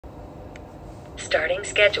Starting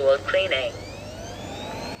scheduled cleaning.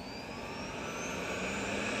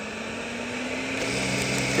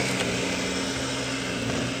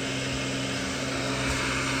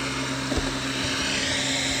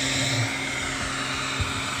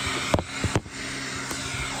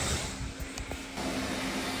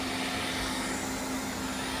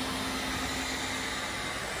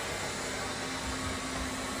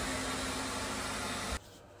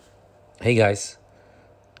 Hey guys,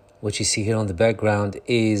 what you see here on the background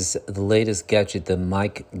is the latest gadget that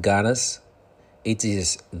Mike got us. It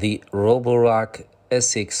is the Roborock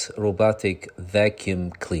S6 Robotic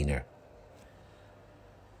Vacuum Cleaner.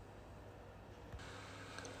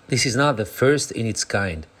 This is not the first in its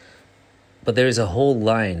kind, but there is a whole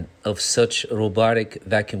line of such robotic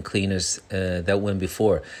vacuum cleaners that went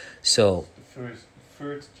before. So, Third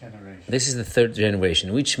generation. This is the third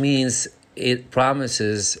generation, which means it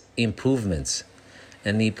promises improvements.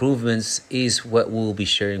 And the improvements is what we'll be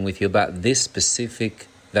sharing with you about this specific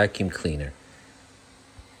vacuum cleaner.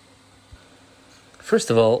 First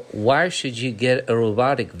of all, why should you get a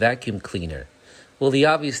robotic vacuum cleaner? Well, the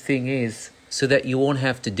obvious thing is so that you won't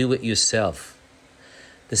have to do it yourself.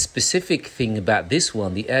 The specific thing about this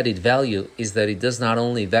one, the added value, is that it does not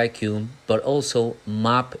only vacuum, but also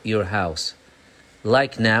mop your house.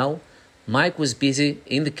 Like now, Mike was busy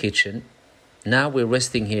in the kitchen. Now we're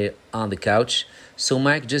resting here on the couch. So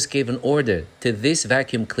Mike just gave an order to this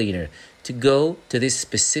vacuum cleaner to go to this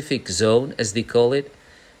specific zone, as they call it,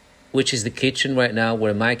 which is the kitchen right now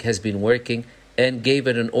where Mike has been working, and gave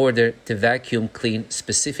it an order to vacuum clean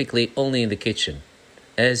specifically only in the kitchen,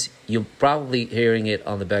 as you're probably hearing it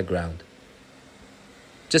on the background.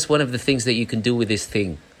 Just one of the things that you can do with this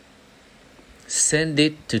thing. Send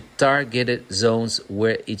it to targeted zones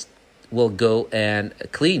where it will go and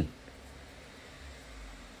clean.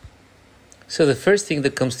 So the first thing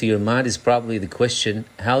that comes to your mind is probably the question,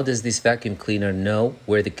 how does this vacuum cleaner know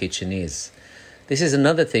where the kitchen is? This is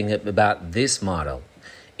another thing about this model.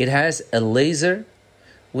 It has a laser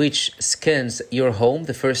which scans your home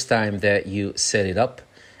the first time that you set it up,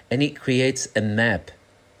 and it creates a map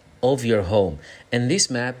of your home. And this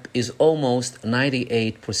map is almost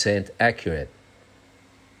 98% accurate.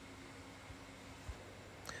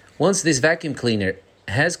 Once this vacuum cleaner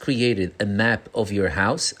has created a map of your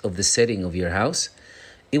house, of the setting of your house,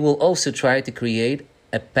 it will also try to create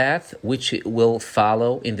a path which it will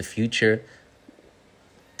follow in the future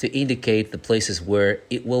to indicate the places where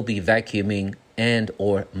it will be vacuuming and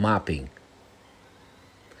or mopping.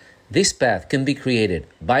 This path can be created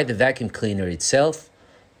by the vacuum cleaner itself,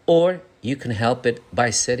 or you can help it by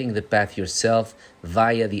setting the path yourself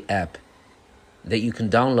via the app that you can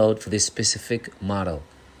download for this specific model.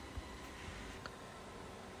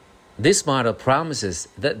 This model promises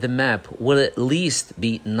that the map will at least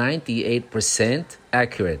be 98%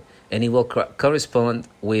 accurate, and it will correspond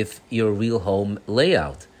with your real home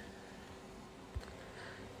layout.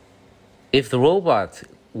 If the robot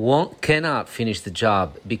cannot finish the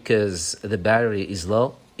job because the battery is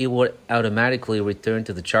low, it will automatically return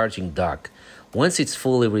to the charging dock. Once it's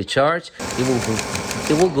fully recharged,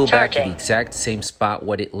 it will go back to the exact same spot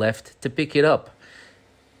where it left to pick it up.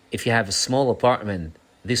 If you have a small apartment,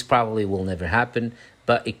 this probably will never happen,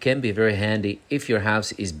 but it can be very handy if your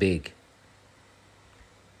house is big.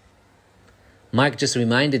 Mike just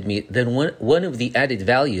reminded me that one of the added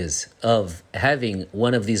values of having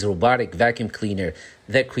one of these robotic vacuum cleaner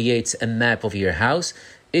that creates a map of your house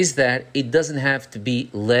is that it doesn't have to be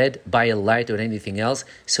led by a light or anything else,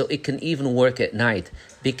 so it can even work at night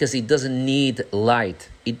because it doesn't need light.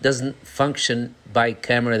 It doesn't function by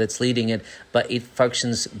camera that's leading it, but it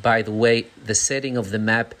functions by the way the setting of the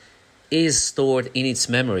map is stored in its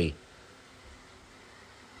memory.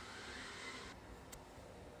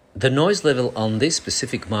 The noise level on this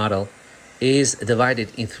specific model is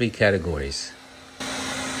divided in 3 categories.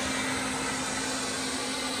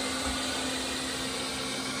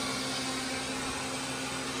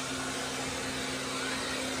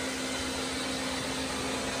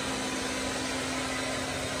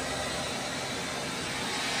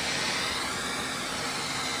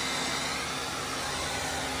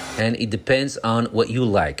 And it depends on what you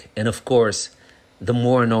like. And of course, the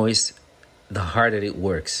more noise, the harder it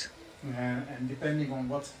works. And depending on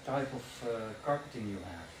what type of carpeting you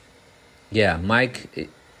have. Yeah, Mike,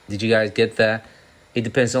 did you guys get that? It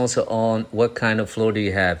depends also on what kind of floor do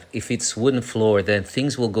you have. If it's wooden floor, then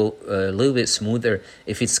things will go a little bit smoother.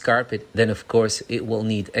 If it's carpet, then of course it will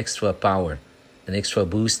need extra power, an extra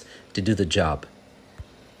boost to do the job.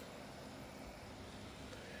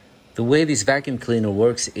 The way this vacuum cleaner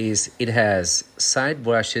works is it has side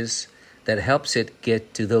brushes that helps it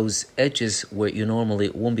get to those edges where you normally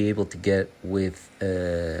won't be able to get with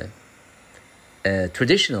a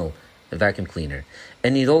traditional vacuum cleaner.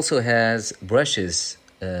 And it also has brushes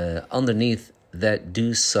underneath that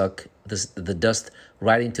do suck the dust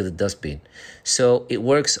right into the dustbin. So it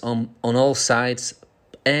works on all sides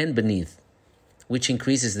and beneath, which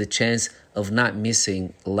increases the chance of not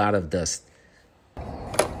missing a lot of dust.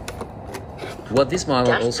 What this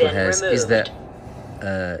model also has is that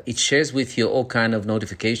it shares with you all kind of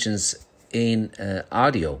notifications in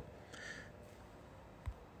audio.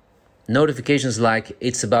 Notifications like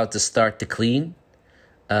it's about to start to clean,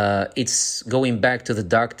 it's going back to the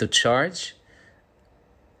dock to charge,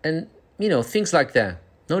 and things like that.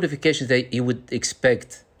 Notifications that you would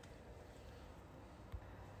expect.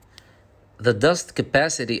 The dust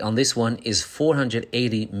capacity on this one is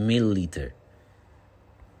 480 milliliter.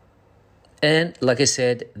 And like I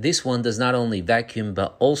said, this one does not only vacuum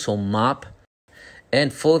but also mop.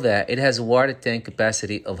 And for that, it has a water tank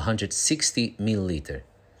capacity of 160 milliliter.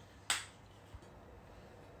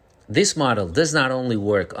 This model does not only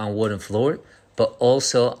work on wooden floor, but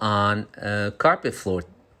also on carpet floor,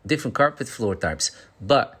 different carpet floor types.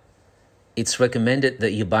 But it's recommended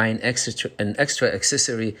that you buy an extra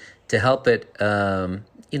accessory to help it,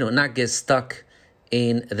 not get stuck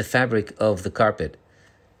in the fabric of the carpet.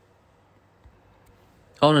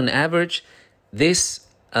 On an average, this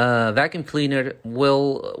vacuum cleaner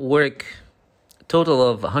will work a total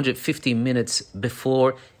of 150 minutes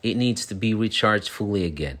before it needs to be recharged fully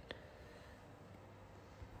again.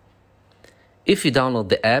 If you download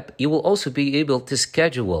the app, you will also be able to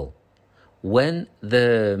schedule when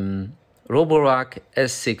the Roborock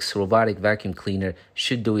S6 robotic vacuum cleaner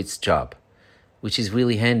should do its job, which is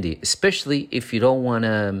really handy, especially if you don't want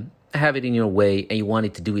to have it in your way and you want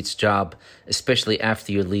it to do its job, especially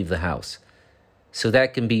after you leave the house. So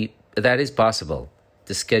that is possible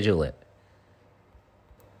to schedule it.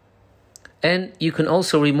 And you can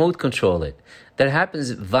also remote control it. That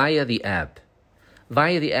happens via the app.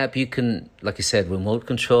 Via the app, you can, like I said, remote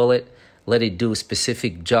control it, let it do a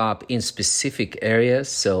specific job in specific areas.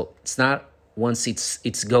 So it's not once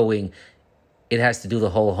it's going, it has to do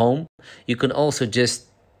the whole home. You can also just,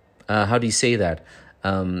 how do you say that?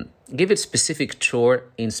 Give it specific chore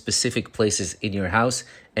in specific places in your house.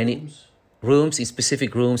 And rooms in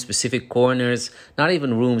specific rooms, specific corners, not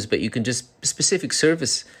even rooms, but you can just specific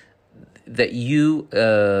service that you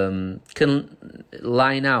can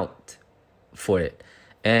line out for it.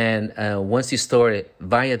 And once you store it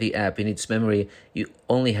via the app in its memory, you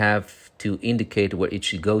only have to indicate where it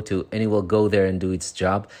should go to, and it will go there and do its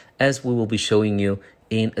job, as we will be showing you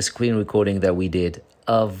in a screen recording that we did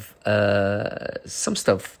of some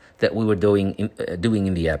stuff that we were doing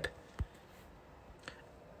in the app.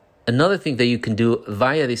 Another thing that you can do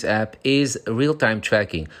via this app is real-time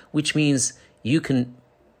tracking, which means you can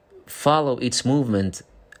follow its movement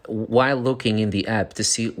while looking in the app to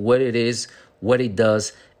see what it is, what it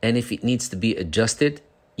does, and if it needs to be adjusted,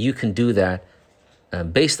 you can do that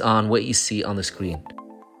based on what you see on the screen.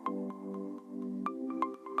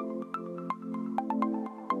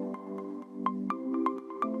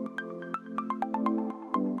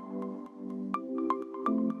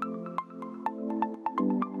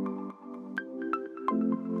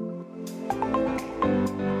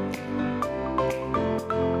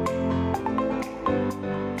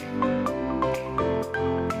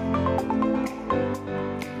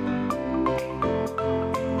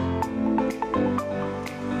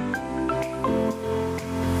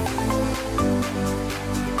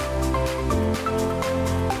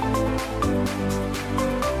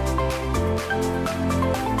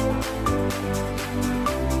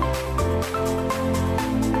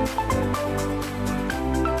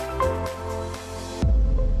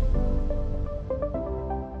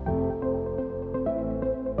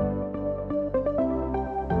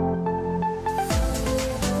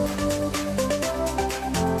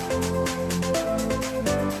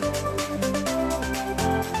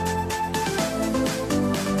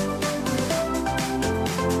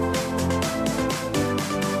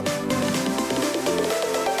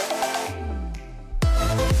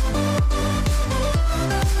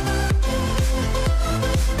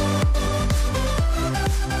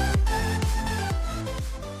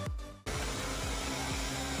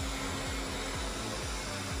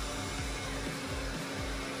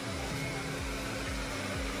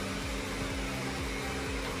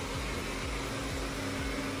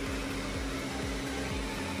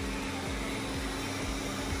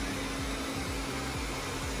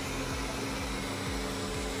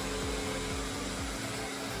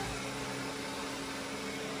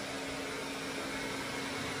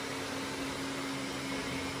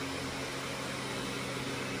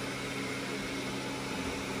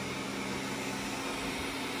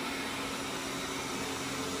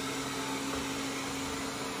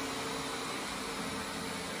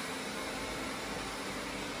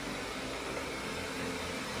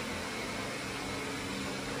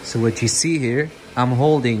 So what you see here, I'm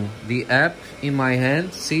holding the app in my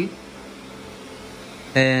hand, see?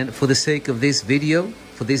 And for the sake of this video,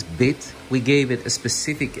 for this bit, we gave it a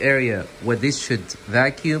specific area where this should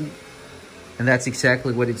vacuum. And that's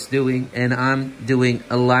exactly what it's doing. And I'm doing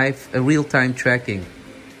a real-time tracking.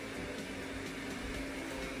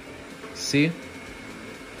 See?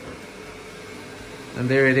 And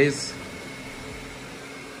there it is,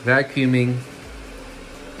 vacuuming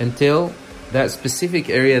until that specific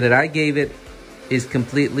area that I gave it is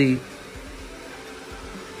completely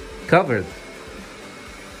covered.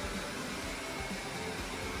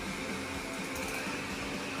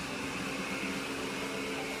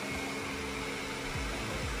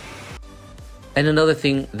 And another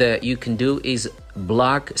thing that you can do is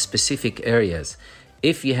block specific areas.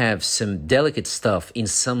 If you have some delicate stuff in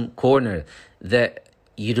some corner that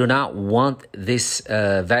you do not want this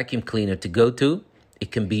vacuum cleaner to go to,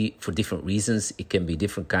 it can be for different reasons, it can be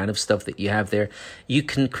different kind of stuff that you have there, you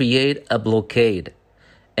can create a blockade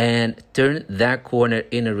and turn that corner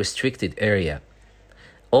in a restricted area.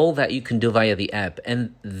 All that you can do via the app,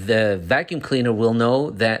 and the vacuum cleaner will know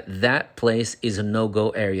that that place is a no-go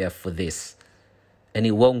area for this. And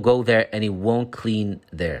it won't go there and it won't clean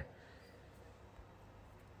there.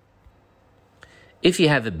 If you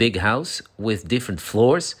have a big house with different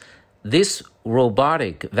floors, this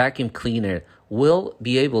robotic vacuum cleaner will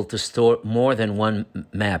be able to store more than one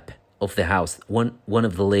map of the house, one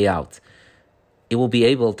of the layout. It will be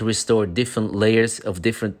able to restore different layers of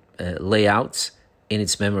different layouts in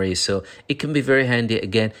its memory. So it can be very handy,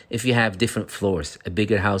 again, if you have different floors, a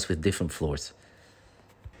bigger house with different floors.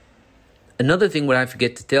 Another thing what I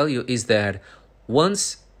forget to tell you is that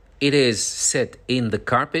once it is set in the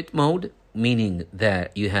carpet mode, meaning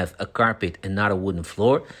that you have a carpet and not a wooden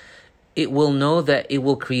floor, it will know that it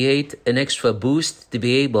will create an extra boost to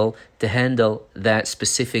be able to handle that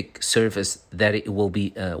specific surface that it will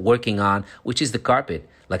be working on, which is the carpet.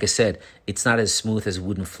 Like I said, it's not as smooth as a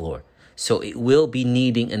wooden floor. So it will be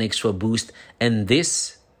needing an extra boost, and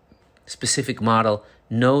this specific model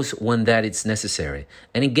knows when that it's necessary.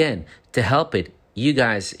 And again, to help it, you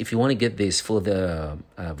guys, if you want to get this for the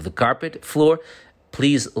carpet floor,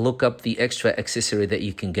 please look up the extra accessory that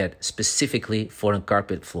you can get specifically for a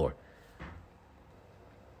carpet floor.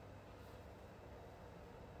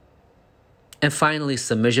 And finally,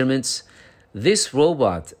 some measurements. This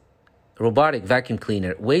robotic vacuum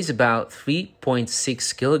cleaner weighs about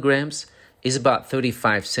 3.6 kilograms, is about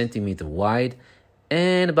 35 centimeter wide,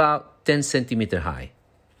 and about 10 centimeter high.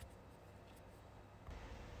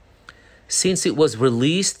 Since it was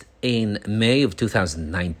released in May of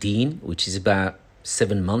 2019, which is about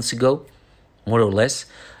 7 months ago, more or less,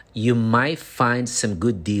 you might find some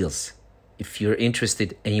good deals if you're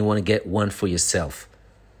interested and you want to get one for yourself.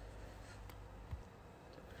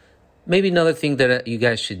 Maybe another thing that you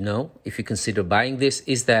guys should know if you consider buying this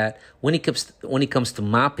is that when it comes to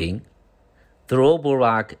mopping, the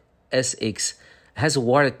Roborock S6 has a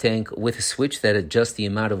water tank with a switch that adjusts the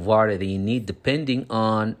amount of water that you need depending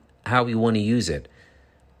on how you want to use it.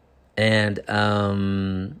 And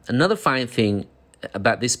another fine thing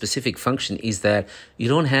about this specific function is that you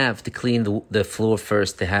don't have to clean the floor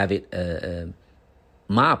first to have it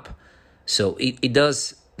mop. So it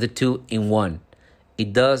does the two in one.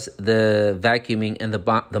 It does the vacuuming and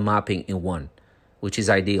the mopping in one, which is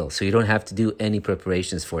ideal. So you don't have to do any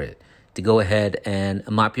preparations for it to go ahead and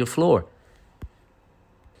mop your floor.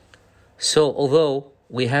 So although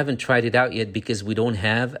we haven't tried it out yet because we don't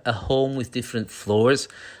have a home with different floors,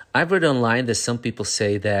 I've read online that some people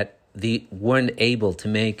say that they weren't able to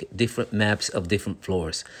make different maps of different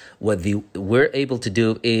floors. What they were able to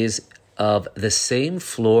do is of the same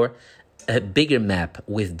floor, a bigger map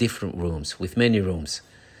with different rooms, with many rooms.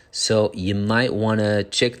 So you might want to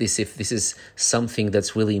check this if this is something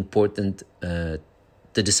that's really important to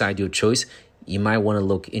decide your choice. You might want to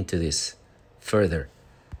look into this further.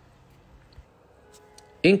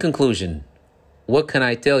 In conclusion, what can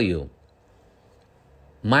I tell you?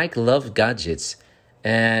 Mike loves gadgets,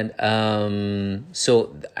 and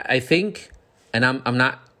so I think, and I'm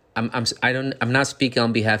not speaking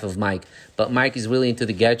on behalf of Mike, but Mike is really into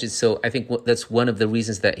the gadgets. So I think that's one of the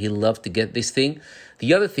reasons that he loved to get this thing.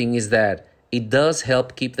 The other thing is that it does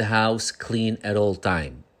help keep the house clean at all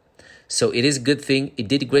time. So it is a good thing. It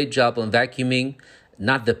did a great job on vacuuming.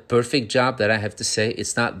 Not the perfect job that I have to say.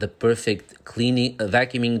 It's not the perfect cleaning,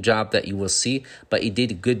 vacuuming job that you will see, but it did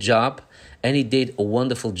a good job. And it did a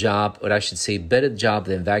wonderful job, or I should say better job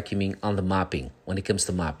than vacuuming on the mopping, when it comes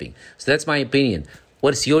to mopping. So that's my opinion.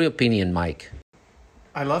 What is your opinion, Mike?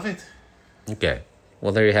 I love it. Okay.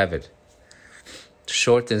 Well, there you have it.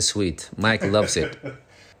 Short and sweet. Mike loves it.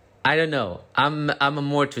 I don't know. I'm a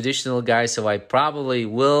more traditional guy, so I probably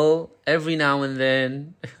will every now and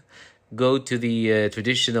then go to the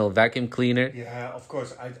traditional vacuum cleaner. Yeah, of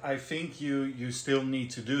course. I think you still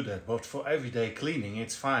need to do that, but for everyday cleaning,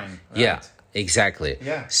 it's fine. Right? Yeah, exactly.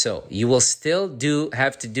 Yeah. So you will still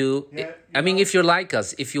have to do. Yeah, I mean, if you're like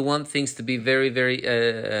us, if you want things to be very, very,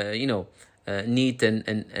 neat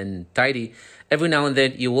and tidy, every now and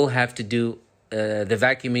then you will have to do the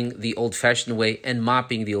vacuuming the old-fashioned way and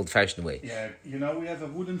mopping the old-fashioned way. Yeah, we have a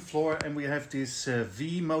wooden floor and we have this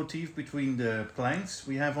V motif between the planks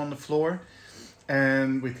we have on the floor.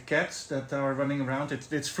 And with cats that are running around,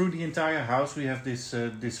 it's through the entire house. We have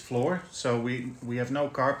this floor, so we have no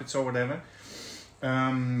carpets or whatever.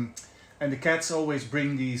 And the cats always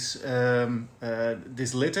bring this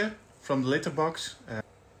litter from the litter box.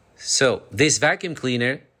 So this vacuum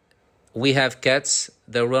cleaner, we have cats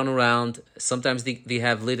that run around. Sometimes they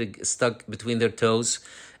have litter stuck between their toes.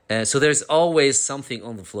 So there's always something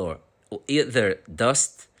on the floor. Either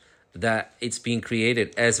dust that it's being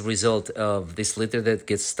created as a result of this litter that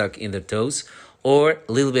gets stuck in their toes, or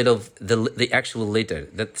a little bit of the actual litter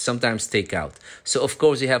that sometimes take out. So of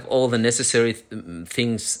course you have all the necessary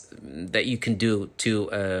things that you can do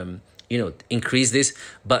to increase this,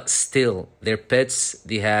 but still they're pets,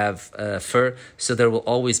 they have fur, so there will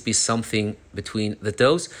always be something between the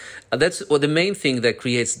toes. That's the main thing that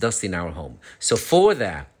creates dust in our home. So for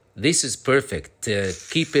that, this is perfect to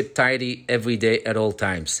keep it tidy every day at all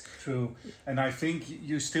times. True. And I think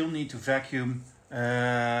you still need to vacuum.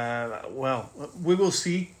 Well, we will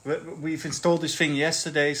see. We've installed this thing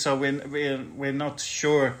yesterday, so we're not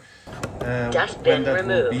sure when that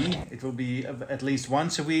will be. It will be at least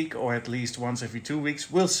once a week or at least once every 2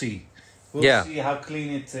 weeks. We'll see. We'll see how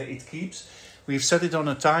clean it keeps. We've set it on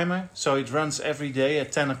a timer, so it runs every day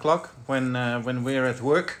at 10 o'clock when we're at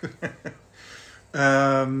work.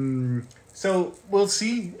 So we'll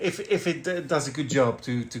see if it does a good job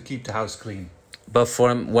to keep the house clean. But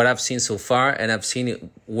from what I've seen so far, and I've seen it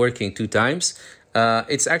working 2 times,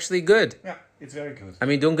 it's actually good. Yeah, it's very good. I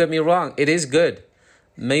mean, don't get me wrong, it is good.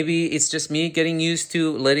 Maybe it's just me getting used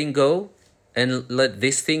to letting go and let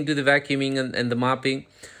this thing do the vacuuming and the mopping.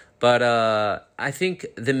 But I think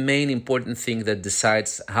the main important thing that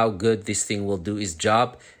decides how good this thing will do its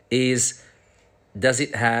job is, does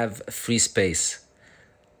it have free space?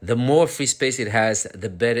 The more free space it has, the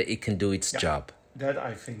better it can do its job. That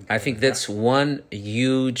I think. I think that's one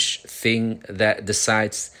huge thing that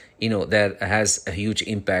decides, that has a huge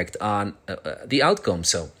impact on the outcome.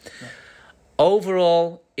 So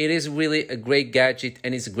overall, it is really a great gadget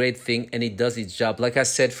and it's a great thing and it does its job. Like I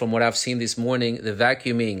said, from what I've seen this morning, the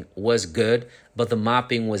vacuuming was good, but the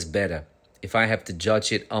mopping was better, if I have to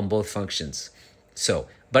judge it on both functions. So,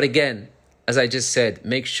 but again, as I just said,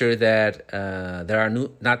 make sure that there are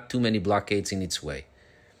not too many blockades in its way.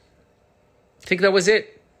 I think that was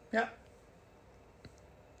it. Yeah.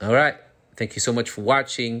 All right. Thank you so much for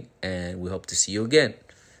watching, and we hope to see you again.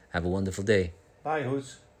 Have a wonderful day. Bye,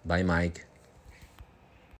 Hoes. Bye, Mike.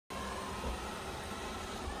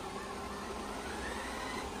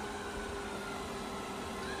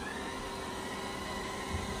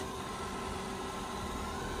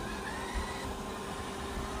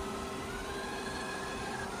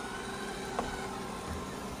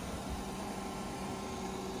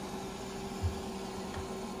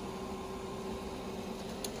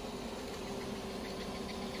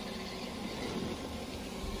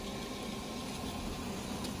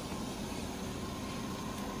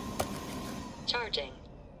 Charging.